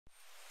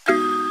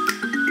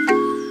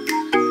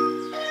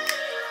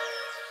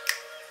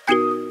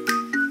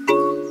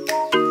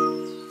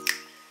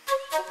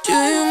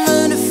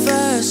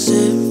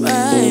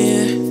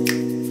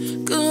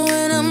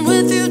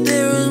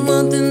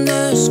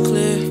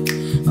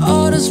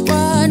All this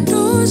wide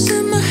noise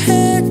in my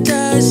head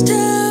dies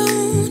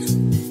down.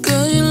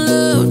 Cause your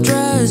love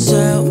dries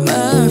out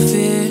my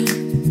fear.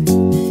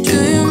 Do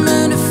you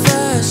mind if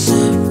I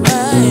sit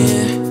right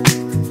here?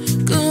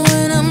 Cause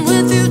when I'm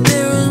with you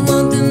there is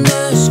one thing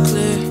that's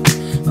clear.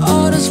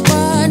 All this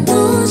wide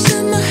noise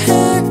in my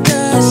head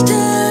dies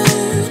down.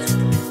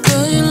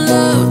 Cause your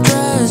love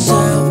dries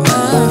out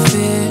my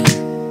fear.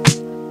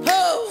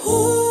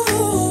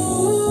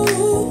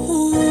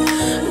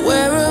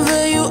 Wherever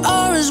you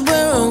are is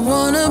where I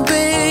wanna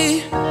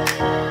be.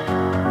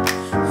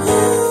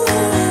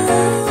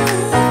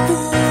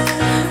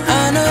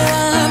 I know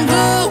I'm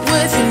good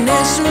with you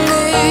next to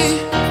me.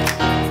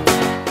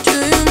 Do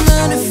you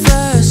mind if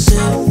I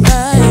sit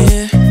right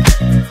here?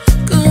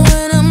 Cause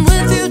when I'm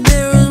with you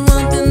there is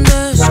one thing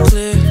that's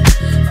clear.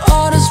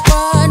 All this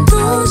wide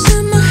noise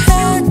in my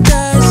head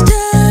dies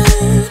down.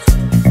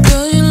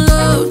 Cause your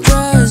love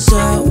dries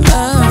out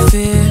my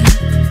fear.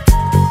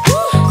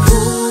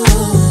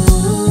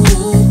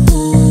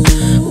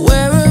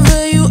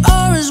 Wherever you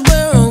are is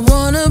where I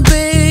wanna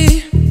be.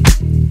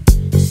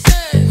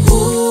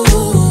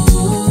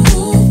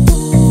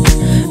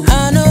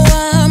 I know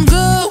I'm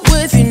good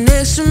with you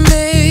next to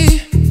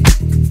me.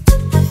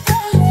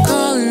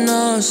 Calling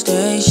all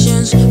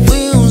stations,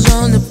 wheels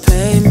on the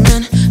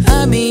pavement.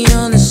 I be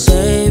on the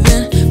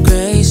saving,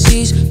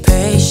 Gracie's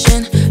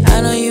patient.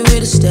 I know you here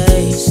to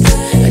stay.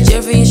 A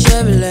Jeffrey and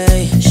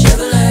Chevrolet.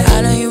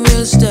 I know you here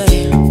to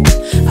stay.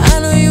 I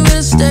know you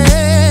here to stay.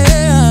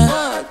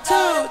 1,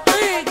 2,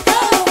 3, go!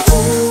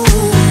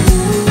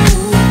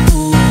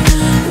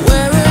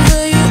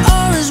 Wherever you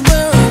are is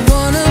where I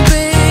wanna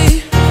be.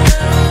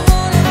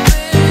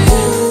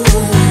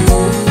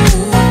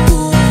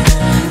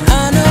 I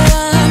know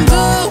I'm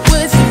good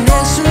with you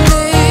next to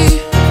me.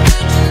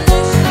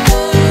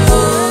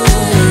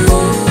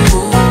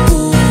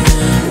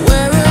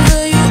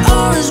 Wherever you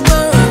are is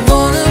where I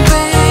wanna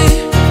be.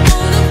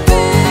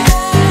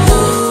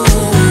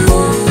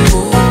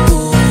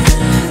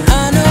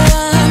 I know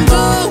I'm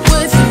good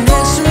with you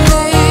next to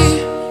me.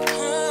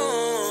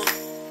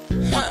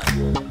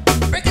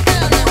 Break it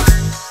down now.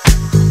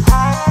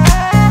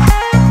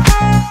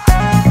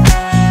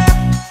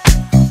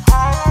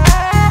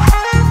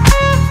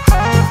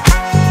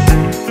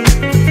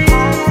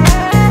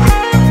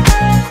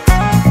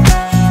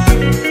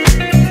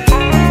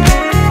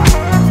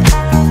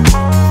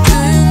 Do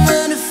you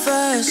mind if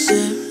I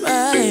sit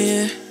right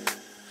here?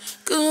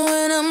 Cause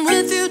when I'm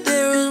with you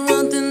there is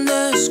one thing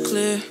that's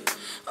clear.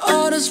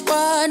 All this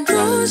wide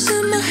noise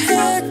in my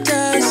head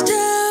dies